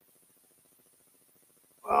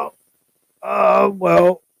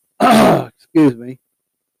Well, excuse me.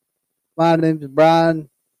 My name's Brian.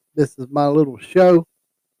 This is my little show.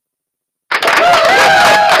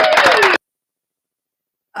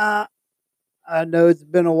 Uh, I know it's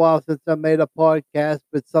been a while since I made a podcast,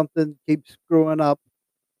 but something keeps screwing up.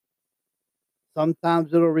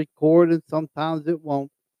 Sometimes it'll record and sometimes it won't.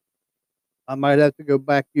 I might have to go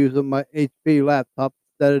back using my HP laptop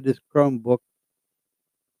instead of this Chromebook.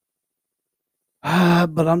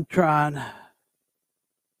 But I'm trying.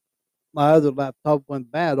 My other laptop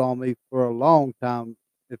went bad on me for a long time.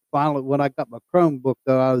 And finally, when I got my Chromebook,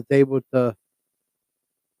 though, I was able to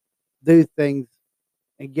do things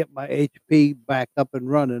and get my HP back up and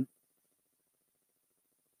running.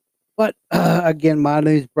 But again, my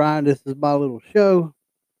name's Brian. This is my little show.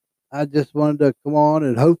 I just wanted to come on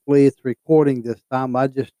and hopefully it's recording this time. I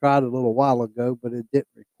just tried a little while ago, but it didn't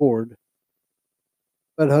record.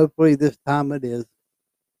 But hopefully this time it is.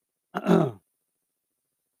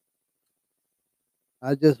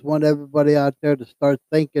 I just want everybody out there to start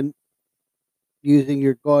thinking using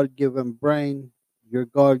your God given brain, your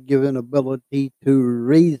God given ability to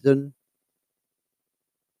reason,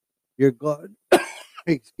 your God,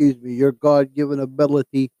 excuse me, your God given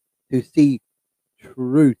ability to see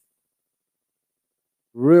truth,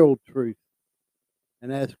 real truth.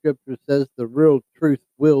 And as scripture says, the real truth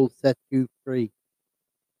will set you free.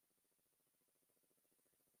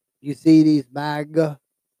 You see these MAGA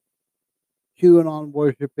QAnon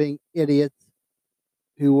worshiping idiots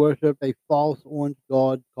who worship a false orange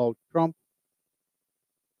god called Trump.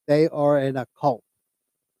 They are an occult.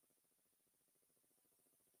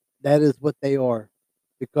 That is what they are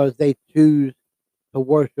because they choose to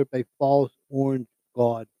worship a false orange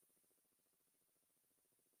god.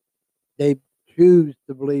 They choose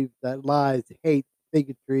to believe that lies, hate,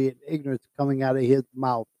 bigotry, and ignorance coming out of his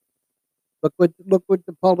mouth. Look what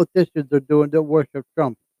the politicians are doing that worship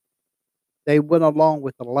Trump. They went along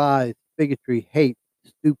with the lies, bigotry, hate,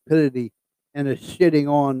 stupidity, and the shitting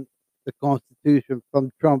on the Constitution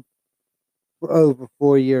from Trump for over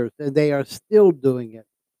 4 years, and they are still doing it.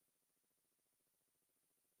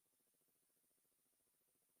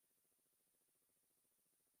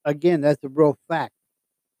 Again, that's a real fact.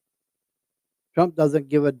 Trump doesn't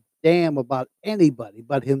give a damn about anybody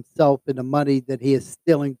but himself and the money that he is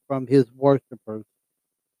stealing from his worshipers.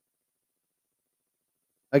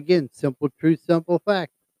 Again, simple truth, simple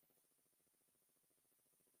fact.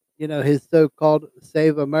 You know, his so called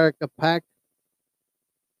Save America PAC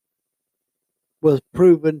was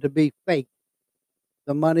proven to be fake.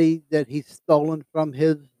 The money that he's stolen from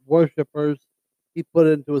his worshipers, he put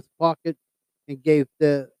into his pocket and gave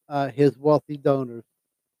to his wealthy donors.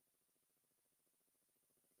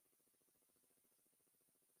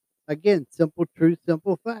 Again, simple truth,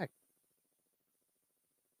 simple fact.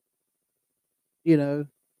 You know,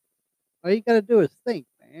 all you got to do is think,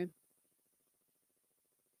 man.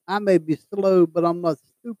 I may be slow, but I'm not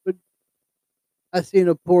stupid. I seen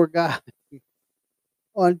a poor guy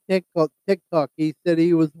on TikTok. He said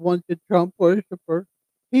he was once a Trump worshiper.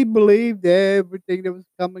 He believed everything that was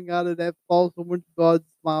coming out of that false woman's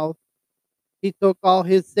God's mouth. He took all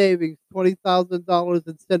his savings, $20,000,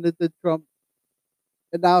 and sent it to Trump.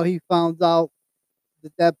 And now he found out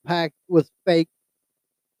that that pact was fake.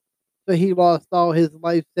 So he lost all his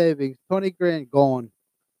life savings. 20 grand gone.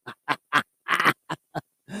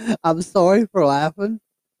 I'm sorry for laughing,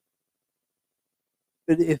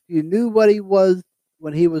 but if you knew what he was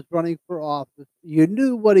when he was running for office, you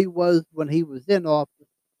knew what he was when he was in office,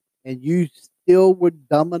 and you still were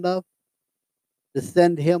dumb enough to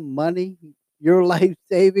send him money, your life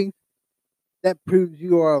savings, that proves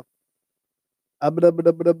you are a blah,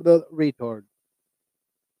 blah, blah, blah, retard.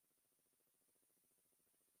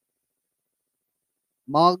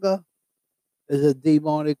 MAGA is a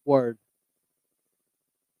demonic word.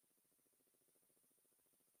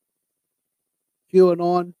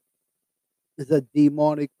 QAnon is a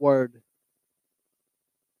demonic word.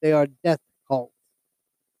 They are death cults,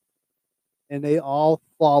 and they all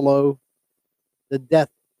follow the death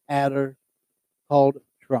adder called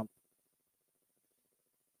Trump,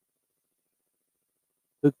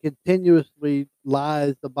 who continuously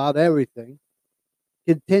lies about everything,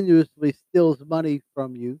 continuously steals money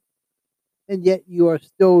from you, and yet you are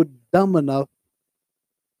still dumb enough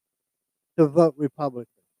to vote Republican.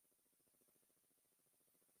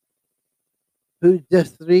 Who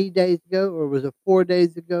just 3 days ago, or was it 4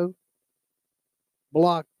 days ago,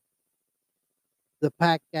 blocked the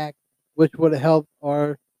PAC Act, which would have helped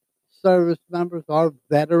our service members, our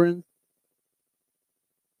veterans,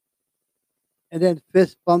 and then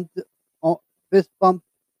fist bumped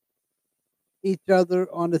each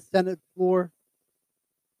other on the Senate floor.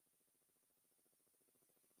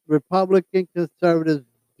 Republican conservatives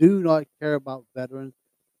do not care about veterans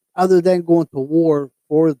other than going to war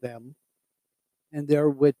for them and their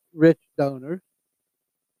rich donors.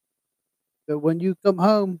 But when you come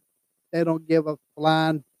home, they don't give a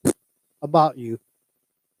flying about you.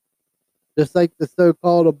 Just like the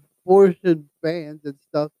so-called abortion bans and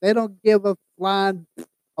stuff, they don't give a flying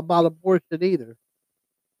about abortion either.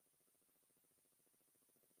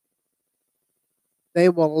 They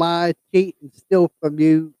will lie, cheat, and steal from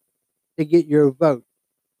you to get your vote,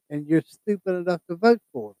 and you're stupid enough to vote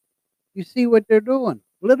for 'em. You see what they're doing,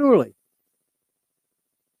 literally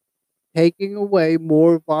taking away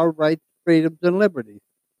more of our rights, freedoms, and liberties.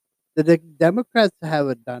 The Democrats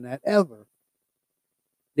haven't done that ever.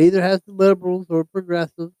 Neither has the liberals or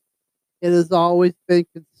progressives. It has always been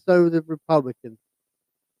conservative Republicans,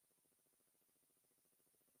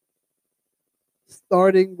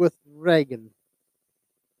 starting with Reagan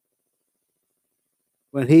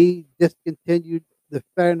when he discontinued the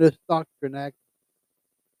Fairness Doctrine Act.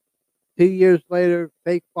 2 years later,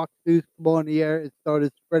 fake Fox News came on the air and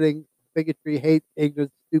started spreading bigotry, hate,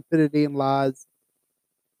 ignorance, stupidity, and lies,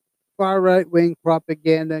 far right wing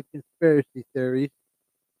propaganda, and conspiracy theories,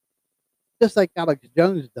 just like Alex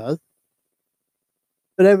Jones does.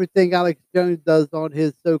 But everything Alex Jones does on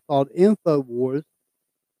his so called InfoWars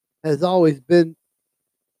has always been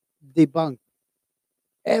debunked.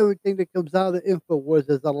 Everything that comes out of InfoWars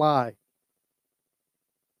is a lie.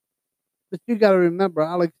 But you got to remember,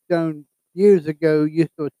 Alex Jones years ago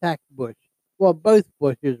used to attack Bush. Well, both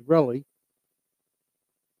Bushes, really,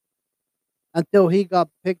 until he got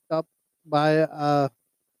picked up by,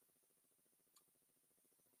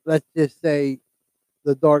 let's just say,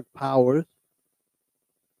 the dark powers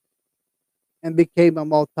and became a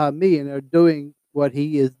multimillionaire doing what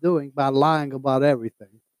he is doing by lying about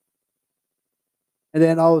everything. And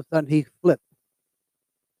then all of a sudden he flipped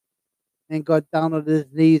and got down on his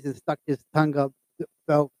knees and stuck his tongue up,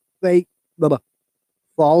 felt fake, blah, blah,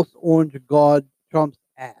 false orange god Trump's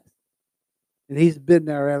ass. And he's been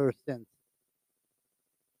there ever since.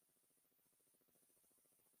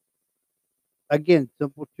 Again,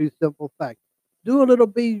 simple truth, simple fact. Do a little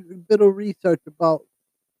bit of research about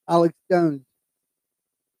Alex Jones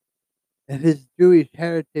and his Jewish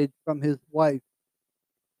heritage from his wife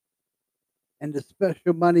and the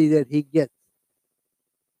special money that he gets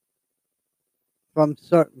from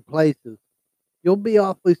certain places. You'll be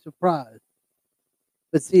awfully surprised.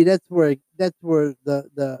 But see, that's where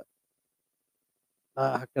the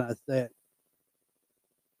how can I say it?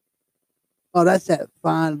 Oh, that's that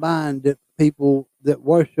fine line that people that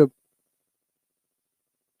worship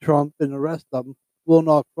Trump and the rest of them will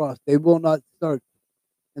not cross. They will not search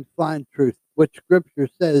and find truth, which Scripture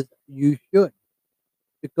says you should,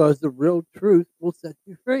 because the real truth will set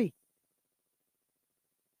you free.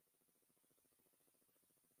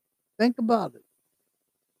 Think about it.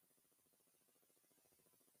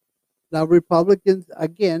 Now, Republicans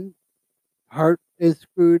again hurt and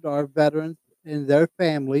screwed our veterans and their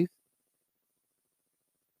families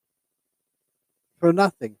for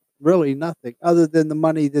nothing, really nothing, other than the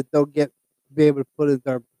money that they'll get be able to put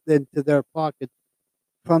into their pockets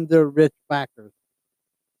from their rich backers,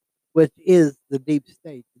 which is the deep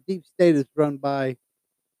state. The deep state is run by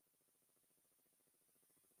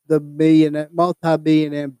the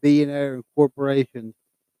multi-billionaire, billionaire corporations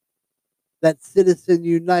that Citizen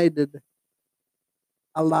United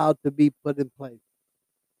allowed to be put in place.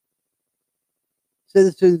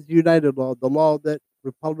 Citizens United law, the law that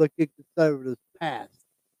Republican conservatives passed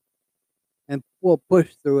and will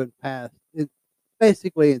push through and pass. It's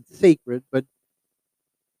basically in secret, but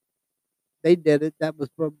they did it. That was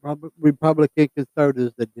Republican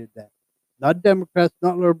conservatives that did that. Not Democrats,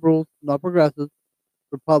 not liberals, not progressives,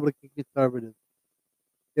 Republican conservatives.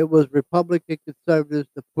 It was Republican conservatives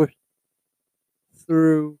that pushed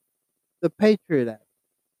through the Patriot Act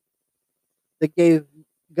that gave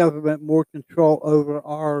government more control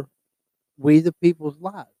over we the people's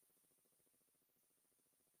lives.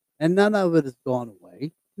 And none of it has gone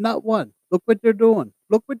away. Not one. Look what they're doing.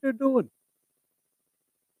 Look what they're doing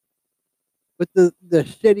with the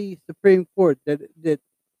shitty Supreme Court that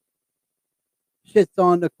shits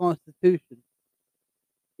on the Constitution.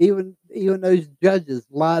 Even those judges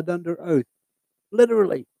lied under oath,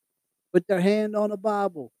 literally, put their hand on the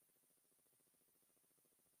Bible,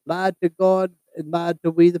 lied to God and lied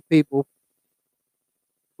to we the people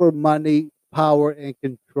for money, power, and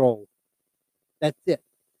control. That's it.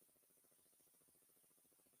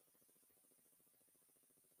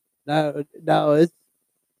 Now it's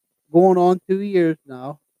going on 2 years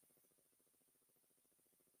now.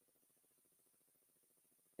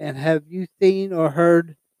 And have you seen or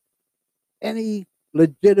heard any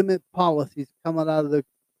legitimate policies coming out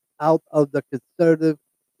of the conservative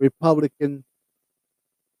Republican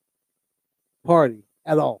Party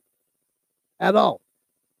at all. At all.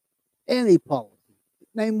 Any policy.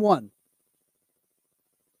 Name one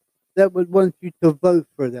that would want you to vote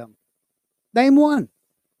for them. Name one.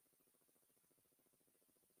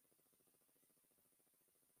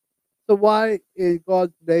 So why in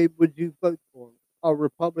God's name would you vote for a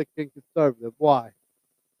Republican conservative? Why?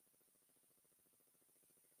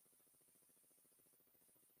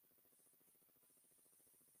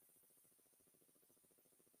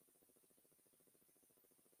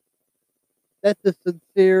 That's a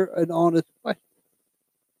sincere and honest question.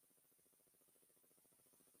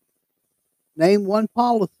 Name one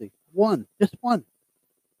policy. One. Just one.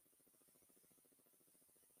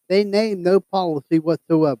 They name no policy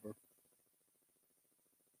whatsoever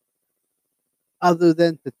other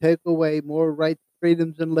than to take away more rights,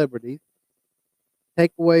 freedoms, and liberties,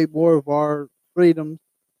 take away more of our freedoms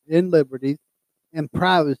and liberties and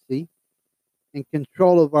privacy and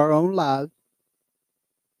control of our own lives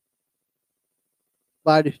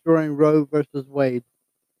by destroying Roe versus Wade,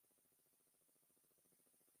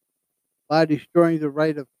 by destroying the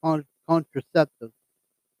right of contraceptives,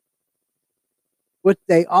 which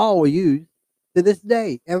they all use to this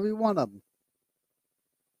day, every one of them.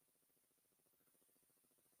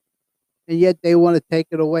 And yet they want to take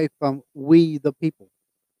it away from we, the people.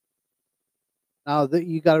 Now,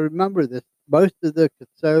 you got to remember this. Most of the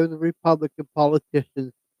conservative Republican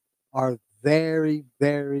politicians are very,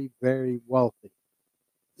 very, very wealthy.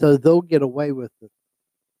 So they'll get away with it.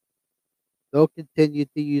 They'll continue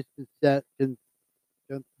to use blah,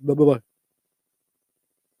 blah, blah,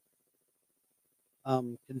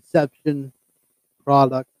 conception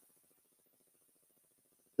products.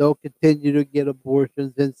 They'll continue to get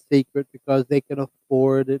abortions in secret because they can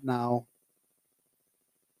afford it now.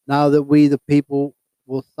 Now that we, the people,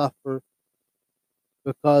 will suffer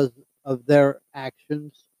because of their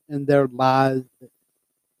actions and their lives.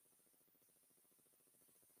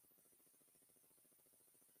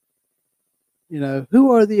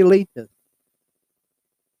 Who are the elitists?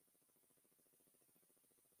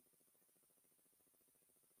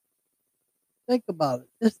 Think about it.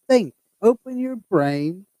 Just think. Open your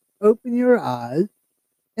brain, open your eyes,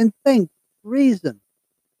 and think. Reason.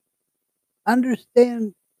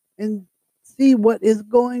 Understand and see what is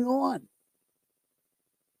going on.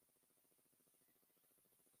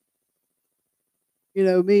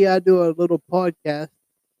 Me, I do a little podcast,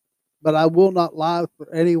 but I will not lie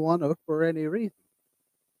for anyone or for any reason.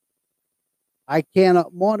 I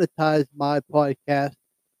cannot monetize my podcast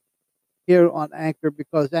here on Anchor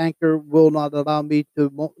because Anchor will not allow me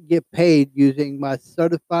to get paid using my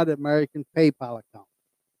certified American PayPal account.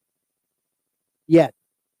 Yet,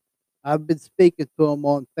 I've been speaking to them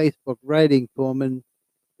on Facebook, writing to them, and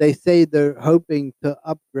they say they're hoping to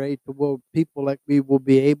upgrade to where people like me will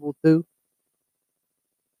be able to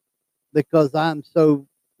because I'm so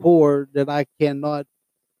poor that I cannot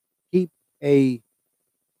keep a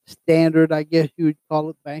standard, I guess you would call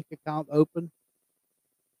it, bank account open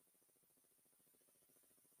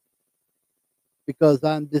because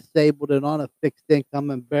I'm disabled and on a fixed income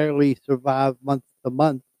and barely survive month to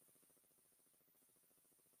month.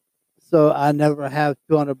 So I never have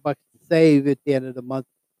 200 bucks to save at the end of the month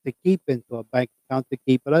to keep into a bank account to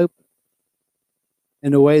keep it open.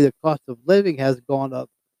 And the way the cost of living has gone up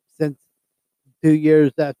since 2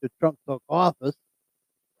 years after Trump took office,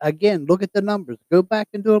 again, look at the numbers. Go back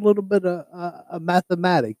and do a little bit of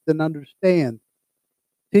mathematics and understand.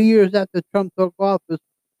 2 years after Trump took office,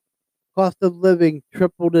 cost of living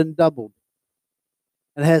tripled and doubled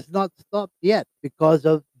and has not stopped yet because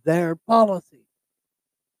of their policy.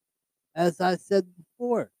 As I said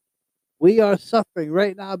before, we are suffering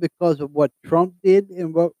right now because of what Trump did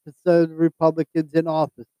and what conservative Republicans in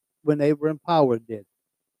office when they were in power did.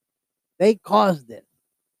 They caused it.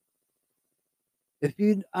 If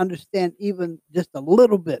you understand even just a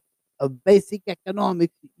little bit of basic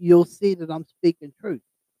economics, you'll see that I'm speaking truth.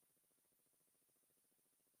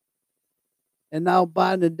 And now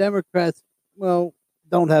Biden and Democrats, well,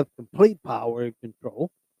 don't have complete power and control,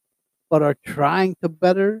 but are trying to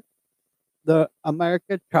better the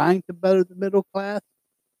America, trying to better the middle class.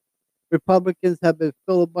 Republicans have been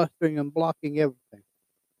filibustering and blocking everything,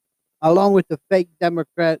 along with the fake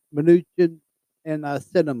Democrat Mnuchin and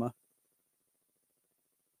Sinema.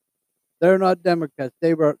 They're not Democrats.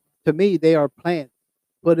 To me, they are plants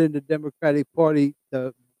put in the Democratic Party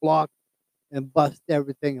to block and bust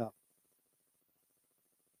everything up.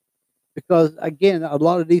 Because again, a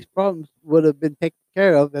lot of these problems would have been taken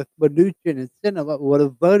care of if Mnuchin and Sinema would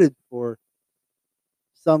have voted for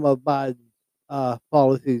some of Biden's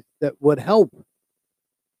policies that would help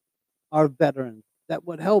our veterans, that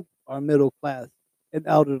would help our middle class and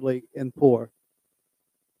elderly and poor.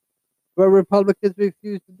 But Republicans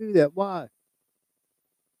refuse to do that. Why?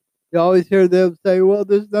 You always hear them say, well,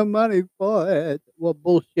 there's no money for it. Well,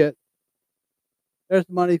 bullshit. There's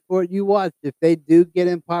money for it. You watch. If they do get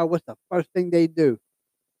in power, what's the first thing they do?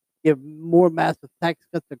 Give more massive tax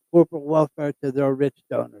cuts and corporate welfare to their rich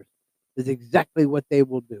donors. Is exactly what they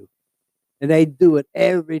will do. And they do it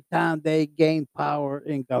every time they gain power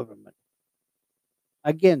in government.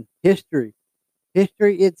 Again, history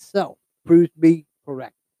itself proves me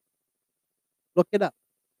correct. Look it up.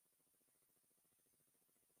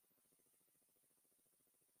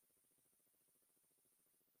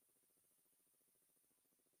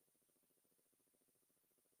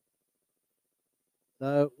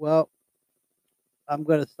 So, well, I'm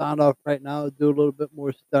going to sign off right now, do a little bit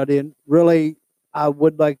more studying. Really, I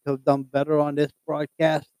would like to have done better on this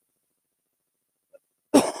broadcast.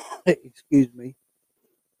 Excuse me.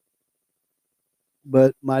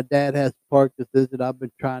 But my dad has Parkinson's, and I've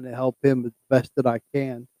been trying to help him as best that I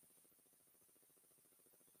can.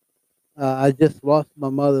 I just lost my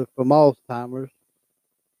mother from Alzheimer's.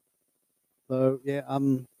 So yeah,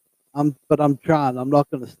 but I'm trying. I'm not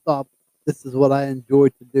going to stop. This is what I enjoy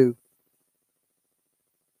to do,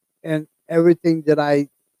 and everything that I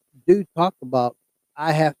do talk about,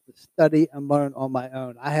 I have to study and learn on my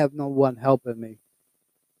own. I have no one helping me.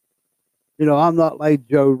 You know, I'm not like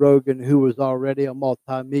Joe Rogan, who was already a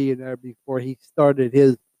multimillionaire before he started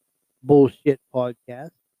his bullshit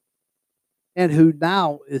podcast, and who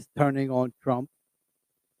now is turning on Trump.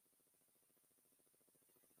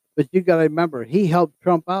 But you got to remember, he helped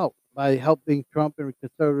Trump out by helping Trump and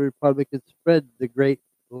conservative Republicans spread the great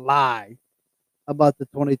lie about the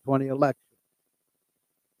 2020 election.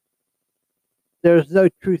 There's no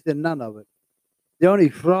truth in none of it. The only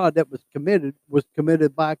fraud that was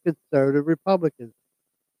committed by conservative Republicans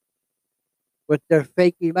with their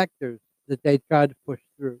fake electors that they tried to push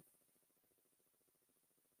through.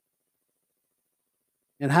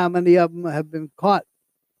 And how many of them have been caught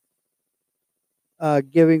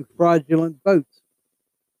giving fraudulent votes?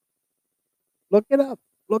 Look it up.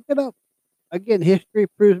 Look it up. Again, history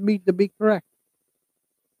proves me to be correct.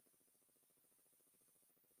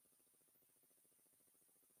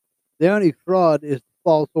 The only fraud is the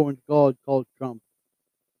false orange god called Trump,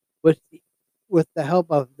 with the help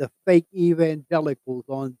of the fake evangelicals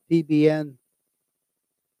on TBN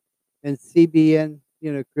and CBN,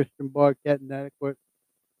 you know, Christian Barquette Network.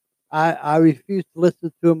 I refuse to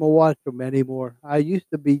listen to them or watch them anymore. I used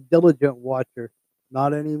to be diligent watcher,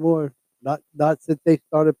 not anymore. Not since they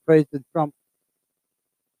started praising Trump.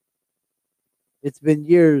 It's been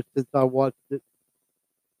years since I watched it,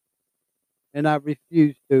 and I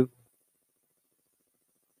refuse to.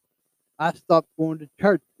 I stopped going to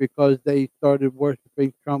church because they started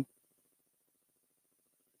worshiping Trump.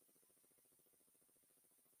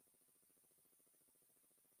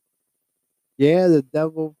 Yeah, the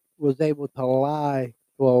devil was able to lie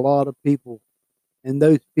to a lot of people, and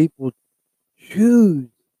those people choose,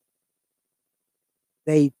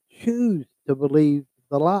 they choose to believe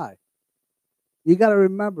the lie. You got to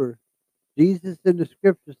remember, Jesus in the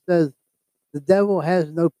scripture says the devil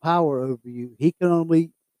has no power over you. He can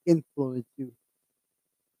only influence you.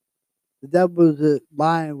 The devil is a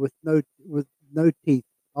lion with no teeth.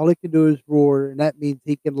 All he can do is roar, and that means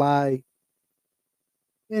he can lie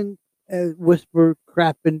and whisper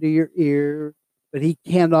crap into your ear, but he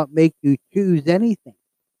cannot make you choose anything.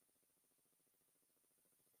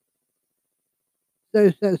 So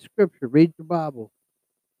says scripture. Read your Bible.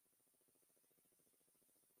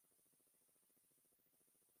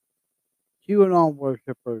 QAnon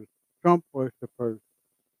worshippers, Trump worshippers,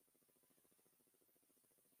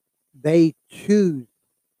 they choose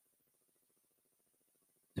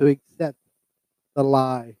to accept the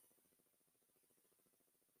lie.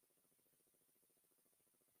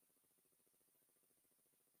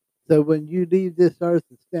 So when you leave this earth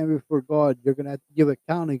and stand before God, you're going to have to give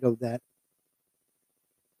accounting of that.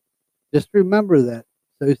 Just remember that.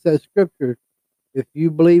 So it says scripture, if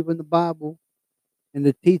you believe in the Bible and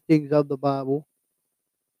the teachings of the Bible,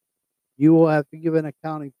 you will have to give an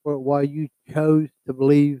accounting for it why you chose to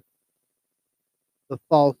believe the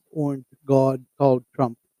false orange god called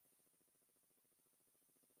Trump.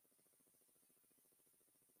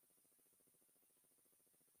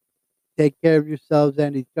 Take care of yourselves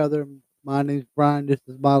and each other. My name's Brian. This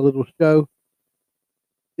is my little show.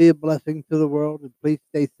 Be a blessing to the world and please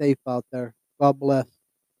stay safe out there. God bless.